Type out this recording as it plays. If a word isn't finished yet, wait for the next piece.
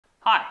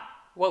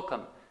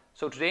welcome.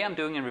 So today I'm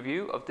doing a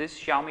review of this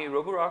Xiaomi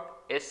Roborock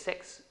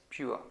S6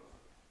 Pure.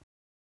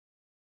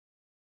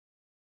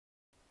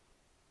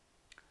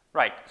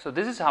 Right, so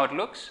this is how it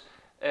looks.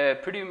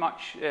 Pretty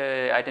much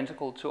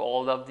identical to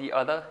all of the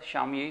other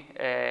Xiaomi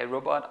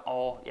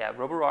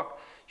Roborock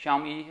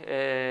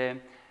Xiaomi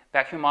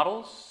vacuum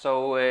models.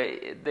 So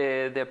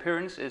the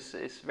appearance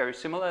is very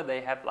similar.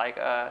 They have like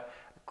a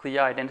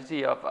clear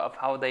identity of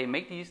how they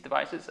make these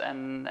devices,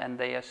 and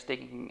they are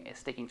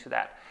sticking to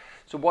that.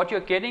 So what you're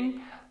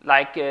getting,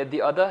 like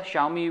the other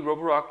Xiaomi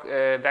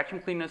Roborock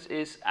vacuum cleaners,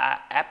 is an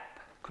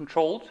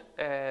app-controlled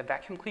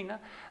vacuum cleaner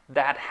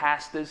that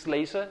has this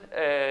laser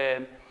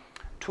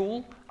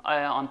tool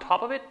on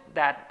top of it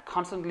that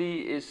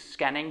constantly is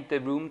scanning the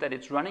room that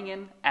it's running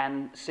in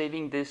and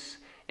saving this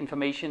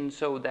information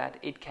so that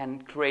it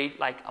can create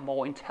like a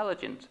more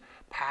intelligent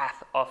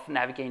path of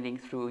navigating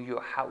through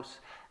your house,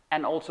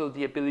 and also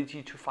the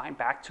ability to find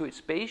back to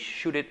its base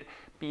should it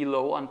be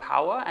low on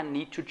power and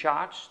need to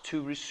charge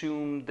to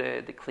resume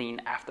the clean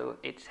after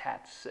it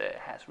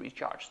has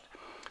recharged.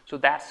 So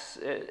that's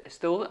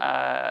still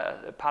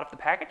part of the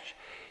package.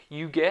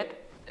 You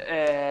get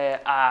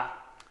a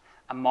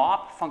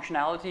mop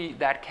functionality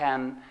that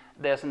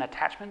there's an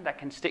attachment that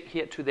can stick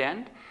here to the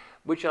end,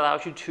 which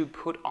allows you to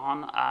put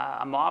on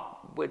a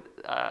mop with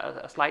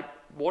a slight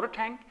water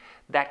tank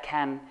that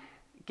can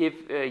give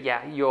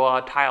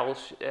your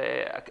tiles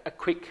a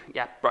quick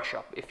brush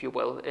up, if you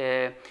will.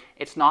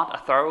 It's not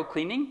a thorough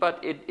cleaning,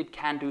 but it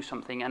can do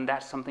something, and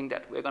that's something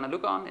that we're going to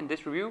look on in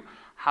this review.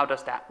 How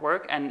does that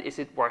work, and is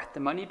it worth the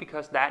money?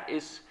 Because that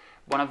is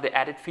one of the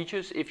added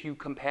features if you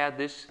compare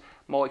this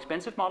more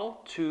expensive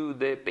model to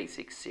the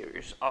basic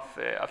series of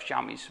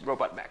Xiaomi's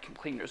robot vacuum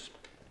cleaners.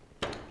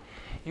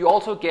 You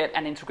also get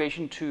an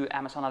integration to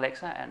Amazon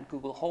Alexa and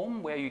Google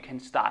Home, where you can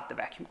start the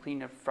vacuum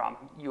cleaner from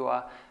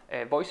your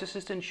voice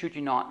assistant should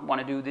you not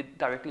want to do it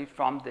directly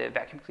from the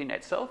vacuum cleaner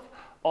itself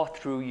or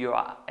through your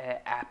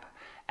app.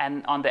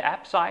 And on the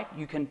app side,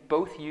 you can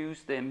both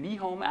use the Mi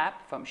Home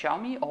app from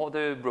Xiaomi or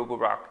the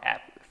Roborock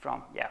app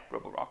from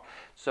Roborock.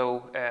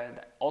 So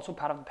also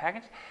part of the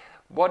package.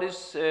 What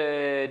is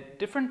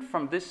different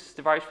from this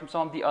device from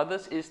some of the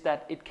others is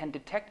that it can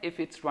detect if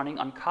it's running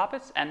on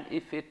carpets, and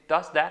if it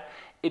does that,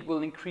 it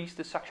will increase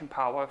the suction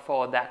power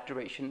for that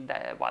duration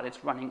while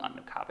it's running on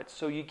the carpets.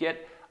 So you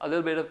get a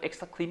little bit of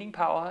extra cleaning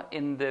power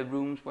in the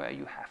rooms where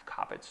you have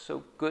carpets.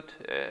 So good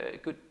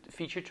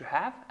feature to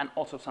have, and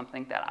also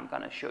something that I'm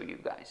going to show you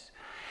guys.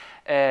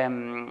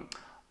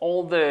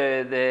 All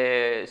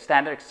the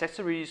standard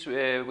accessories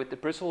with the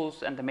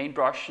bristles and the main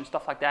brush and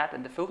stuff like that,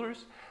 and the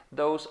filters,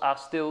 those are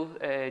still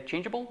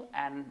changeable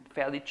and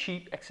fairly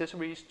cheap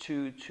accessories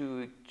to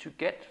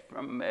get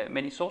from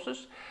many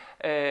sources.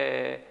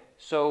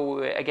 So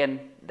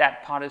again,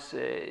 that part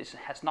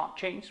has not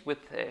changed with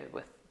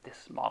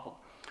this model.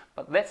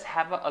 But let's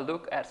have a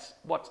look at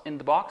what's in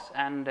the box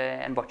and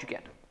what you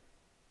get.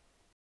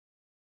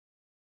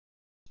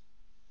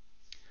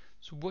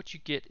 So what you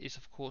get is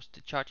of course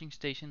the charging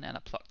station and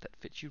a plug that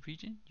fits your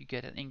region. You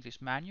get an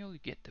English manual, you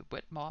get the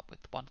wet mop with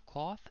one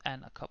cloth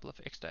and a couple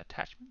of extra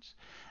attachments,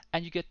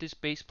 and you get this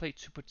base plate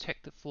to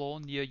protect the floor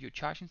near your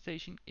charging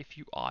station if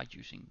you are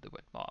using the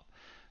wet mop.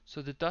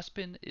 So the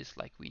dustbin is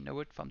like we know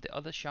it from the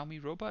other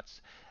Xiaomi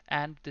robots,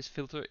 and this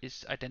filter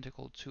is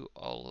identical to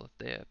all of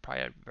the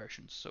prior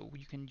versions, so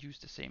you can use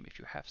the same if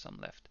you have some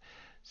left.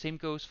 Same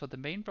goes for the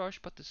main brush,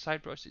 but the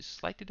side brush is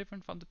slightly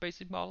different from the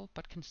basic model,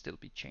 but can still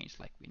be changed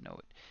like we know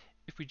it.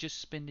 If we just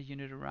spin the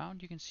unit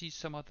around, you can see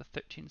some of the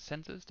 13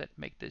 sensors that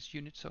make this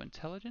unit so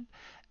intelligent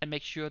and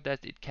make sure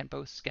that it can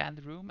both scan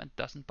the room and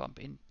doesn't bump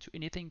into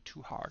anything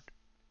too hard.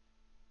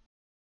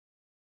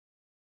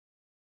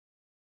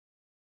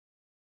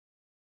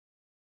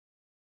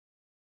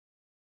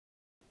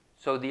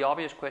 So the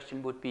obvious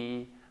question would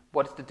be,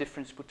 what is the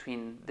difference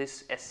between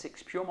this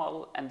S6 Pure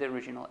model and the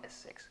original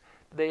S6?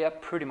 They are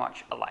pretty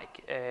much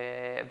alike,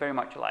 very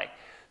much alike.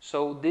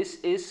 So this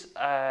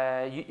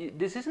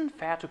isn't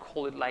fair to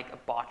call it like a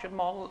budget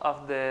model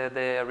of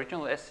the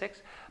original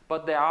S6,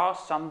 but there are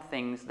some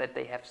things that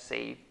they have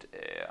saved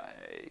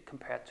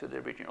compared to the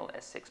original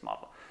S6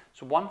 model.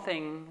 So one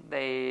thing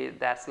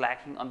that's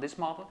lacking on this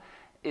model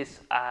is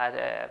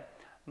a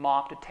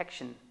mob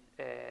detection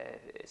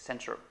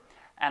sensor.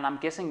 And I'm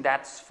guessing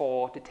that's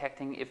for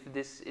detecting if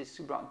this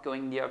is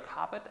going near a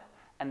carpet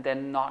and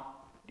then not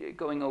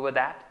going over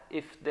that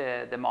if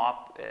the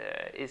mop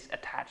is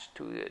attached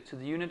to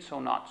the unit,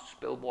 so not to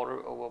spill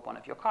water over one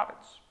of your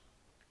carpets.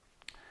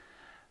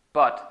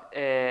 But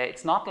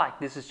it's not like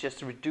this is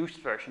just a reduced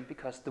version,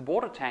 because the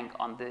water tank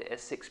on the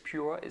S6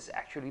 Pure is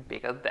actually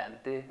bigger than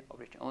the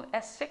original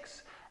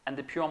S6, and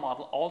the Pure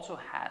model also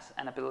has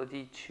an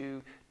ability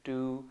to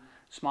do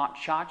smart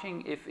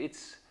charging if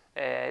it's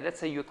let's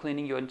say you're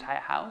cleaning your entire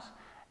house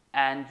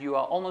and you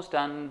are almost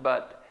done,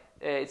 but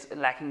it's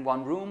lacking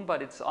one room,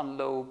 but it's on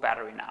low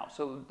battery now.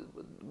 So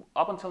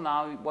up until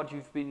now, what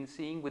you've been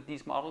seeing with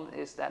these models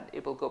is that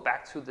it will go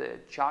back to the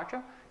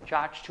charger,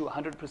 charge to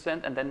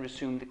 100%, and then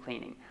resume the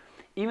cleaning.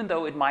 even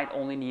though it might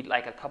only need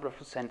like a couple of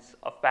percent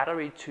of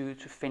battery to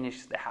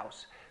finish the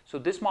house. So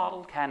this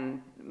model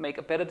can make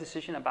a better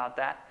decision about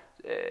that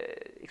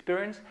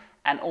experience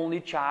and only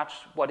charge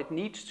what it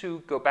needs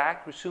to, go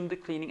back, resume the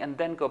cleaning, and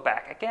then go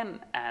back again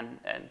and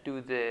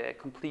do the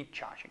complete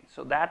charging.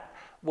 So that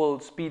will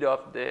speed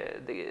up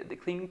the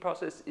cleaning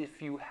process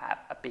if you have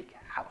a big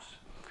house.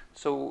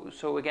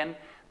 So again,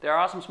 there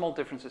are some small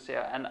differences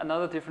here. And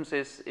another difference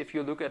is if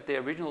you look at the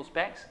original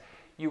specs,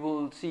 you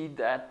will see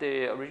that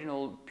the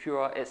original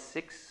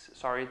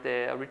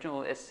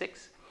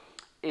S6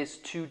 is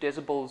 2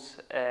 decibels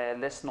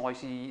less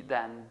noisy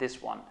than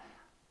this one.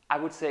 I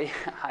would say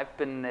I've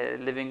been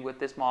living with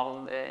this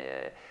model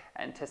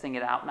and testing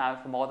it out now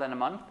for more than a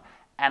month,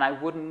 and I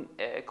wouldn't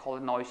call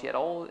it noisy at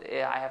all.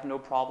 I have no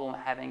problem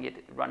having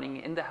it running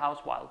in the house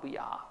while we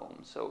are home.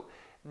 So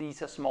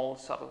these are small,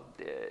 subtle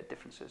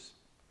differences.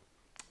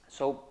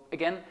 So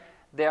again,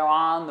 there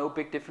are no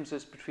big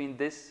differences between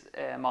this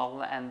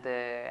model and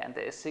the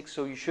S6,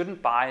 so you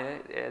shouldn't buy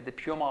the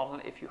Pure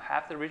model if you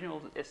have the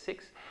original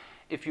S6.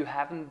 If you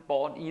haven't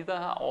bought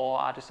either or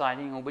are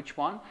deciding on which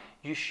one,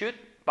 you should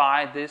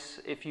buy this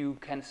if you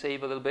can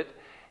save a little bit.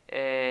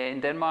 In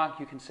Denmark,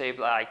 you can save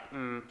like,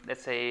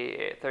 let's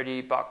say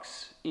 30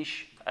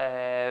 bucks-ish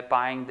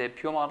buying the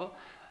Pure model.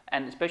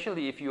 And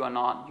especially if you are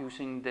not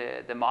using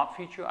the MOB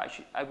feature,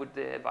 I would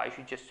advise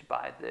you just to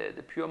buy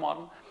the Pure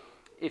model.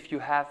 If you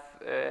have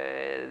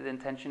the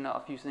intention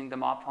of using the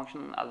MOB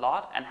function a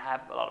lot and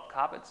have a lot of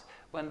carpets,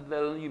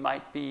 well, you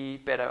might be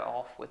better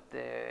off with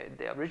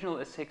the original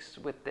S6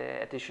 with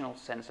the additional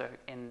sensor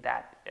in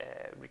that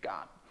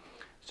regard.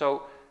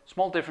 So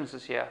small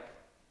differences here.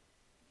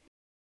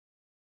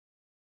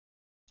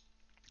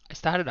 I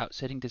started out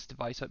setting this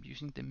device up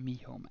using the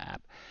Mi Home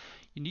app.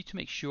 You need to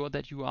make sure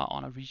that you are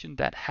on a region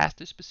that has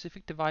the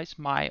specific device.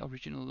 My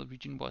original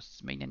region was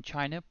mainland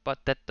China, but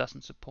that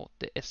doesn't support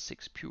the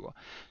S6 Pure.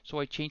 So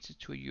I changed it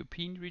to a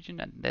European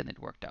region and then it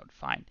worked out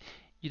fine.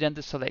 You then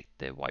just select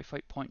the Wi-Fi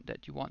point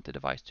that you want the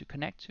device to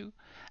connect to,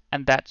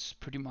 and that's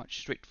pretty much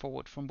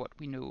straightforward from what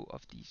we know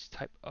of these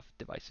type of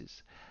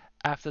devices.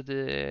 After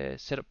the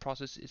setup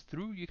process is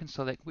through, you can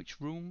select which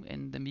room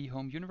in the Mi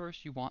Home universe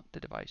you want the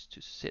device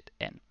to sit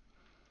in.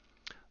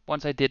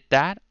 Once I did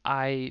that,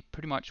 I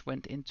pretty much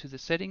went into the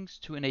settings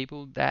to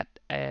enable that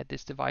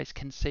this device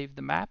can save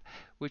the map,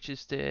 which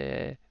is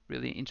the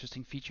really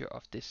interesting feature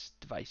of this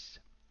device.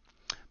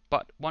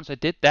 But once I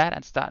did that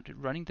and started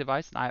running the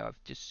device, and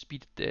I've just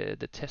speeded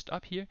the test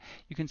up here,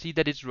 you can see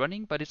that it's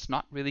running, but it's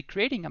not really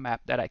creating a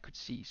map that I could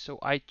see. So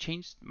I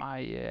changed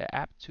my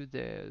app to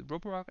the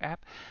Roborock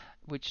app,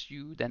 which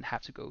you then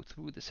have to go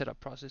through the setup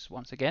process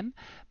once again.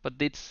 But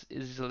this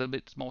is a little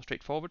bit more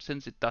straightforward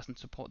since it doesn't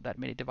support that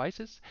many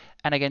devices.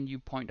 And again, you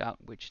point out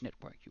which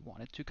network you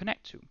want it to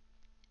connect to.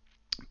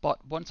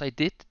 But once I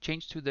did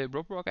change to the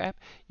Roborock app,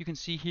 you can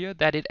see here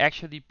that it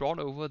actually brought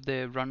over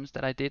the runs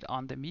that I did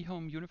on the Mi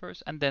Home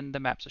universe, and then the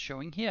maps are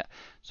showing here.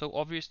 So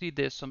obviously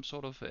there's some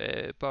sort of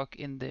bug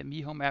in the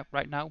Mi Home app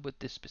right now with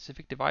this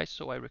specific device,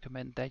 so I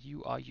recommend that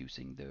you are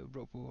using the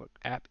Roborock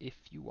app if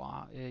you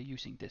are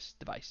using this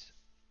device.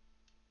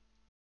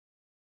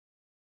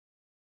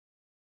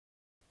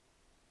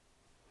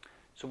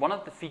 So one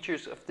of the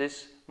features of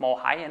this more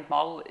high-end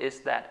model is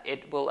that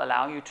it will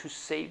allow you to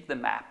save the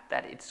map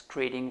that it's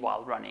creating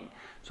while running.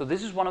 So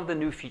this is one of the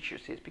new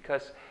features, is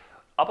because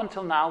up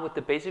until now with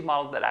the basic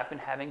model that I've been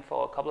having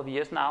for a couple of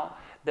years now,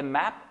 the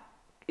map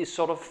is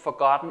sort of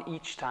forgotten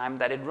each time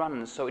that it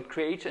runs. So it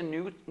creates a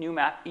new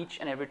map each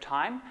and every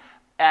time.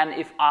 And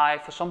if I,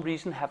 for some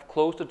reason, have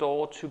closed the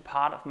door to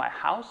part of my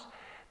house,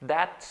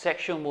 that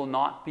section will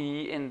not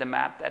be in the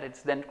map that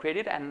it's then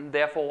created, and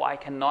therefore I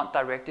cannot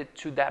direct it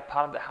to that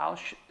part of the house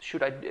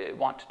should I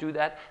want to do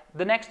that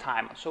the next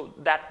time. So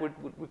that would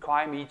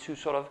require me to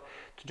to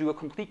do a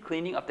complete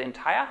cleaning of the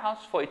entire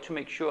house for it to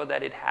make sure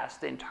that it has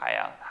the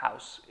entire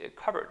house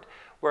covered.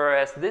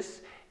 Whereas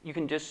this, you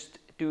can just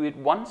do it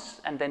once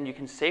and then you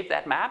can save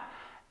that map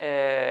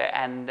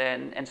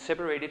and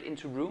separate it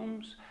into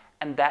rooms,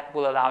 and that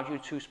will allow you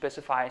to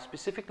specify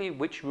specifically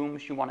which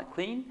rooms you want to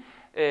clean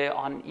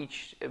on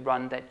each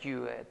run that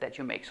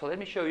you make. So let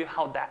me show you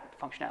how that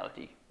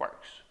functionality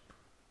works.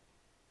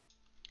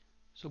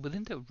 So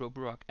within the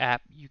Roborock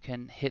app, you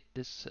can hit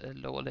this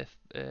lower left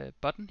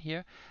button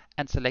here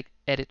and select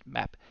Edit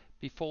Map.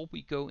 Before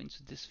we go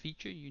into this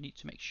feature, you need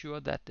to make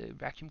sure that the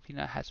vacuum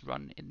cleaner has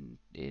run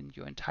in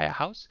your entire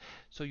house,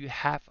 so you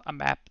have a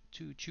map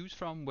to choose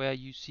from where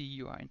you see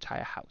your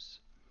entire house.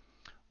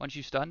 Once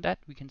you've done that,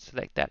 we can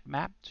select that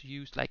map to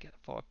use like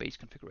for a base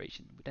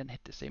configuration. We then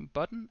hit the same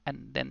button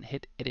and then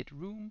hit Edit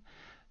Room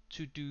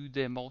to do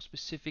the more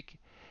specific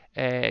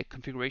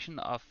configuration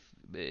of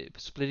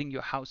splitting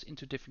your house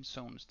into different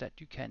zones that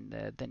you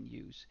can then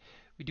use.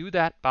 We do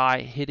that by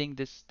hitting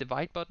this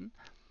Divide button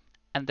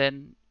and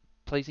then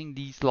placing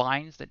these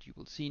lines that you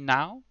will see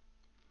now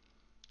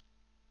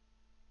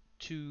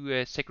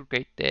to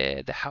segregate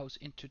the house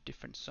into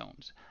different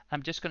zones.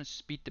 I'm just going to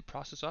speed the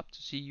process up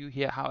to see you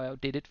here how I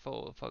did it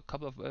for a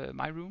couple of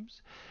my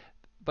rooms.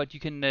 but you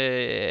can,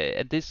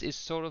 this is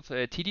sort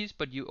of tedious,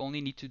 but you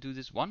only need to do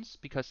this once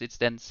because it's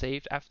then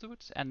saved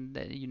afterwards, and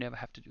you never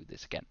have to do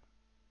this again.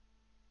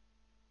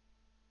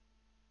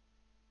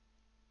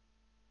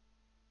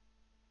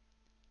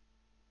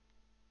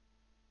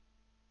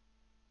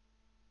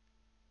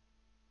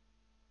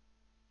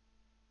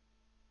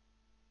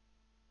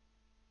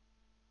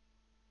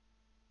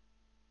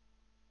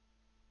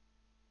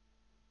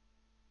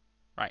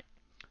 Right.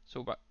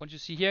 So what you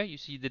see here, you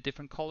see the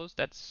different colors.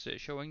 That's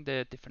showing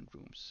the different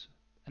rooms,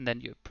 and then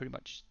you're pretty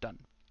much done.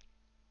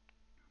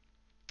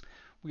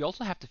 We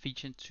also have the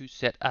feature to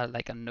set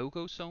like a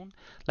no-go zone,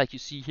 like you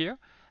see here.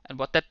 And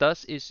what that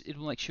does is it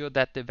will make sure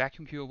that the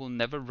vacuum cure will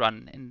never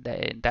run in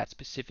that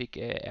specific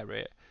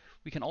area.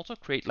 We can also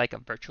create like a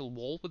virtual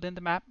wall within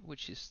the map,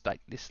 which is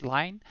like this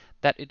line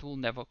that it will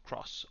never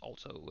cross.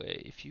 Also,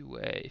 if you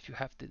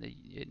have the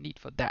need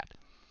for that.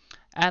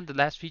 And the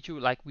last feature,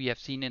 like we have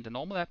seen in the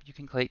normal app, you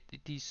can create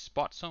these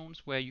spot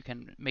zones where you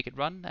can make it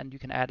run, and you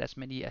can add as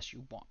many as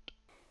you want.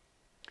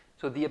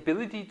 So the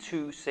ability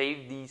to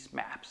save these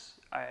maps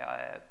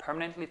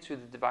permanently to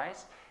the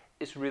device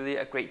is really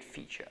a great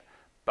feature.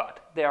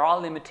 But there are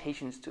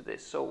limitations to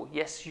this. So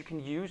yes, you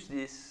can use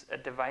this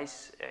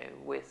device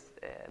with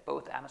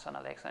both Amazon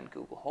Alexa and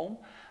Google Home,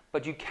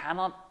 but you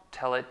cannot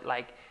tell it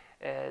like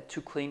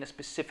to clean a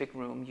specific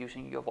room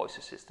using your voice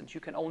assistant. You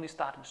can only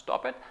start and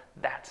stop it.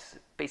 That's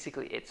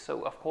basically it.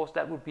 So of course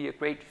that would be a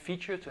great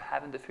feature to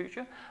have in the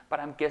future, but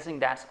I'm guessing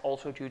that's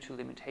also due to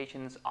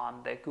limitations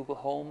on the Google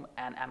Home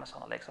and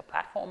Amazon Alexa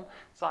platform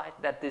side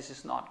that this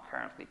is not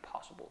currently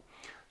possible.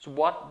 So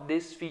what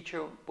this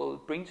feature will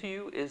bring to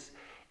you is,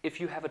 if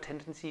you have a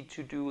tendency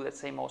to do, let's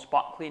say, more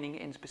spot cleaning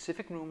in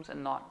specific rooms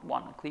and not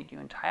want to clean your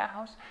entire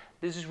house,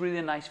 this is really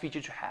a nice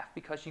feature to have,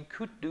 because you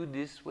could do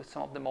this with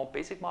some of the more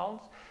basic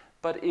models.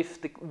 But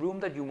if the room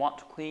that you want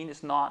to clean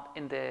is not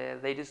in the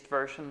latest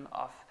version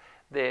of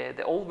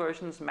the old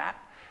version's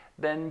map,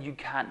 then you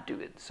can't do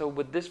it. So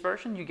with this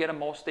version, you get a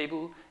more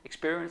stable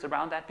experience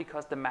around that,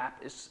 because the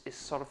map is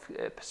sort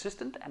of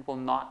persistent and will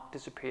not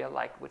disappear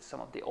like with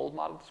some of the old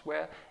models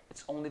where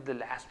it's only the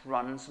last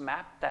run's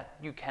map that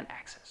you can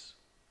access.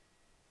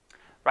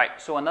 Right,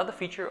 so another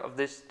feature of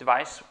this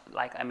device,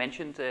 like I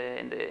mentioned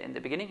in the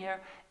beginning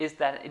here, is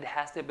that it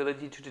has the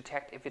ability to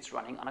detect if it's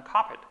running on a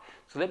carpet.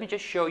 So let me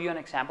just show you an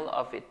example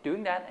of it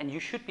doing that, and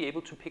you should be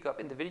able to pick up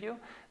in the video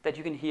that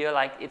you can hear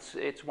like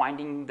it's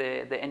winding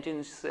the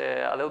engines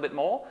a little bit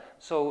more,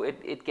 so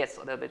it gets a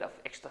little bit of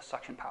extra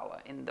suction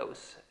power in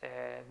those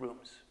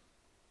rooms.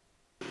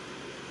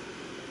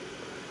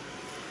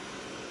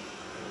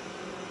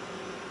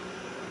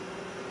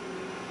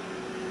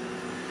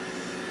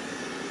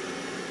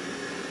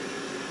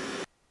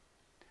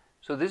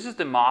 So this is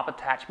the mop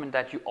attachment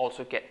that you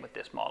also get with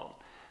this model.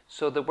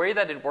 So the way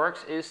that it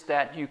works is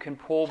that you can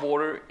pour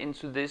water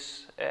into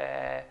this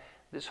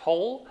this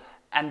hole,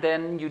 and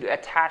then you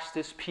attach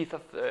this piece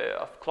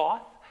of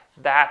cloth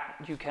that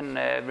you can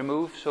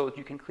remove so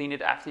you can clean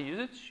it after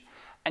usage.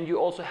 And you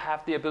also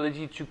have the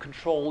ability to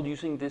control,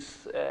 using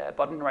this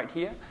button right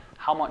here,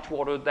 how much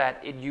water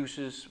that it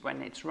uses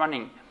when it's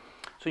running.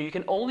 So you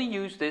can only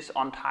use this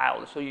on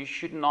tiles, so you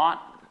should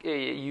not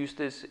use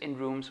this in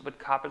rooms with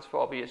carpets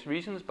for obvious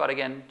reasons, but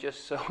again,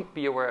 just so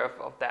be aware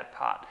of that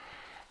part.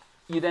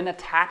 You then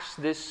attach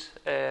this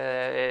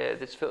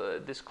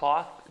this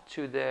cloth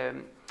to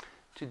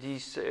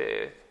these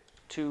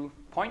 2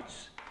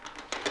 points,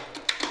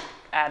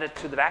 add it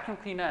to the vacuum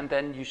cleaner, and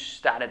then you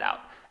start it out,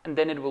 and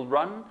then it will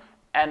run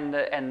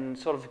and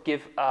sort of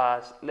give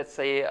let's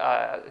say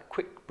a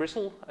quick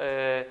bristle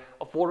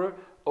of water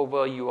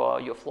over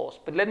your floors.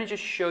 But let me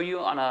just show you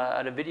on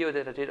a video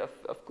that I did of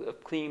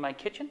cleaning my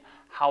kitchen,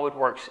 how it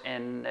works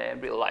in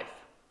real life.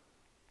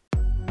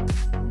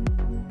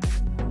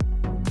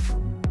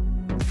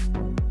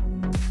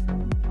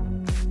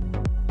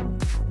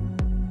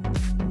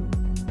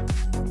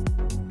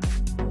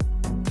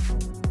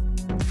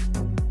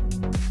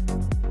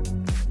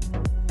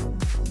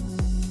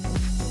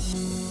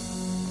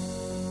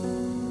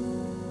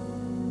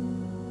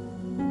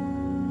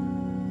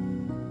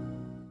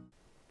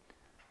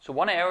 So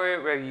one area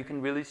where you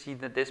can really see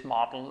that this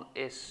model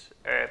is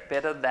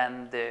better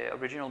than the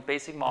original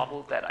basic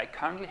model that I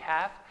currently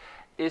have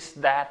is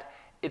that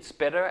it's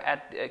better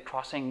at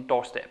crossing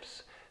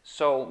doorsteps.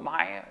 So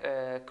my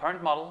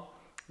current model,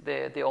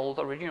 the old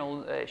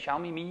original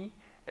Xiaomi Mi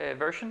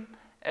version,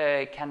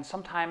 can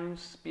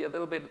sometimes be a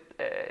little bit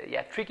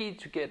tricky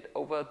to get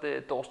over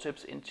the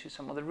doorsteps into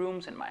some of the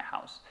rooms in my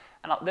house.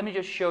 And let me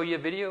just show you a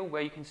video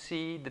where you can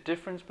see the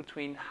difference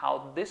between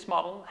how this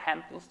model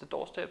handles the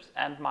doorsteps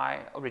and my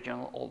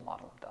original old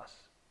model does.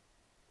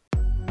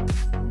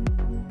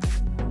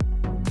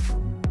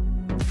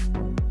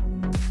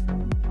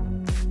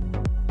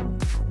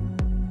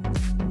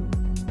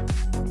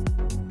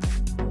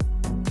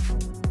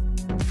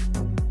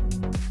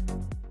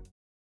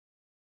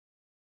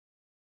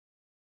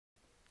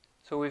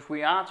 So if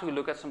we are to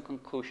look at some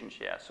conclusions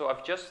here, so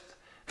I've just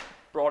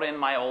brought in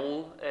my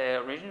old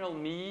original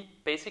Mi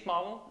basic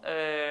model,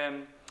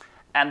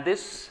 and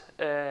this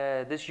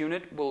this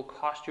unit will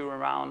cost you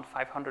around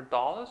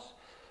 $500,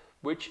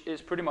 which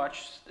is pretty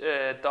much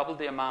double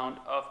the amount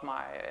of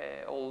my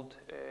old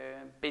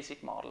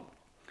basic model.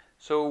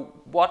 So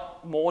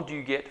what more do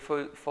you get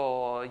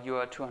for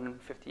your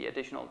 $250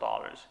 additional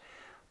dollars?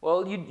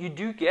 Well, you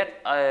do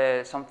get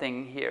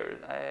something here.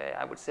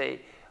 I would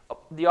say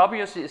the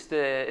obvious is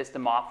the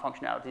map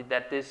functionality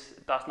that this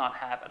does not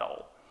have at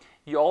all.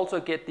 You also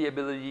get the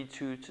ability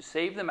to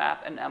save the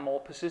map and a more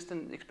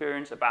persistent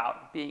experience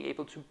about being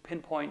able to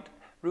pinpoint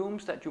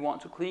rooms that you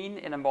want to clean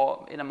in a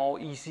more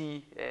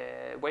easy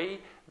way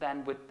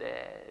than with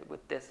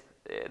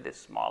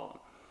this model.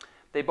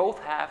 They both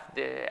have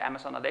the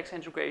Amazon Alexa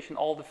integration,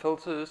 all the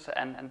filters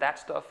and that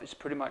stuff is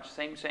pretty much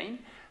same.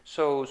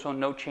 So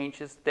no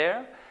changes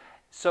there.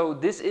 So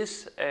this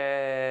is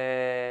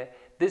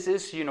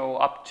you know,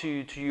 up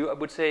to you. I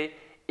would say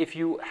if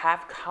you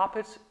have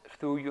carpets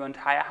through your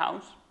entire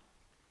house,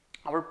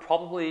 I would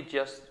probably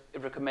just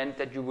recommend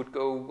that you would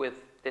go with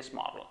this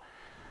model.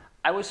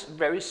 I was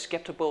very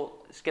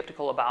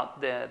skeptical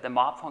about the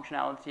mop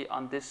functionality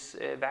on this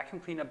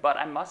vacuum cleaner, but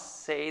I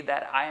must say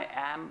that I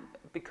am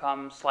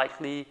become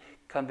slightly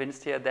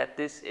convinced here that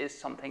this is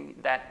something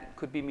that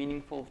could be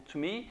meaningful to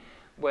me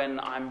when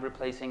I'm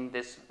replacing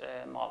this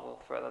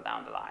model further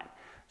down the line.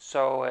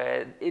 So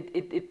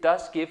it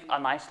does give a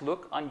nice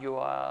look on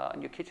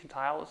your kitchen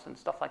tiles and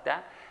stuff like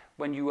that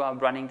when you are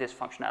running this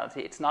functionality.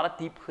 It's not a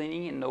deep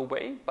cleaning in no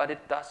way, but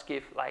it does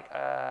give like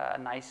a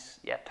nice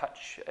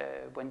touch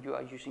when you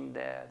are using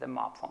the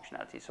mop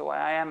functionality. So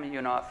I am,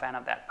 you know, a fan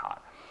of that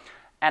part.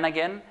 And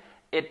again,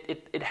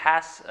 it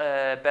has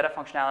better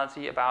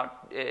functionality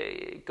about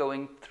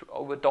going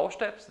over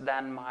doorsteps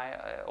than my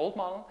old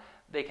model.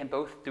 They can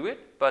both do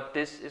it, but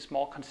this is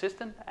more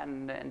consistent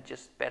and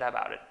just better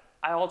about it.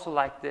 I also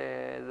like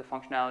the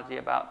functionality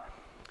about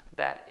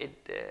that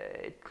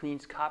it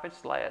cleans carpets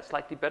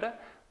slightly better,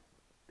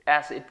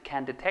 as it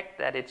can detect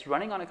that it's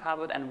running on a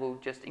carpet and will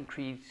just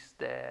increase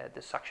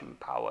the suction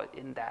power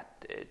in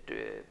that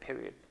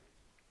period.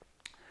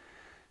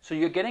 So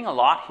you're getting a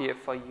lot here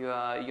for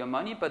your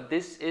money, but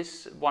this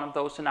is one of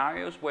those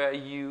scenarios where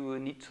you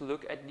need to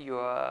look at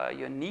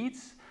your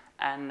needs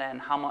and then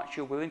how much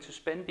you're willing to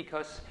spend,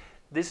 because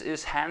this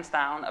is hands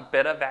down a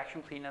better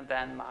vacuum cleaner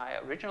than my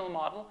original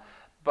model.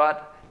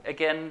 But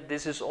again,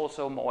 this is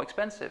also more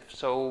expensive.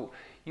 So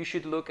you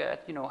should look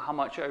at, you know, how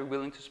much are you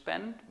willing to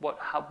spend?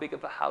 How big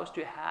of a house do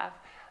you have?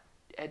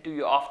 Do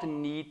you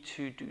often need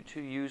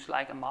to use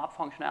like a mop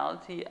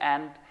functionality?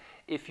 And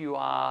if you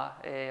are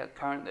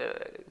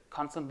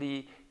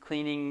constantly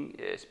cleaning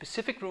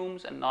specific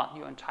rooms and not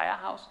your entire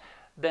house,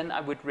 then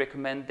I would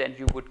recommend that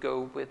you would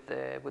go with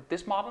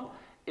this model.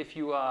 If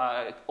you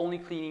are only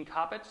cleaning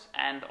carpets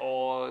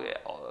or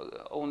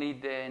only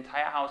the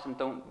entire house and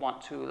don't want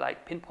to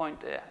like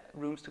pinpoint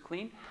rooms to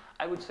clean,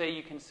 I would say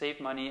you can save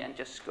money and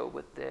just go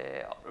with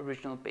the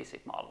original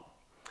basic model.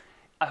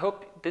 I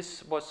hope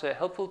this was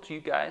helpful to you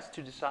guys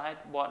to decide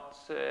what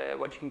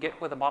you can get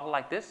with a model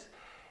like this.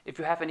 If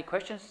you have any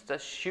questions,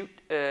 just shoot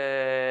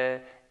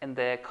in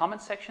the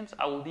comment sections.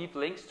 I will leave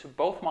links to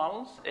both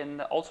models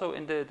also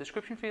in the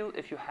description field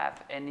if you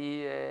have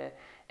any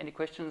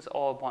questions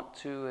or want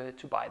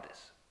to buy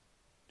this.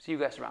 See you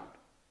guys around.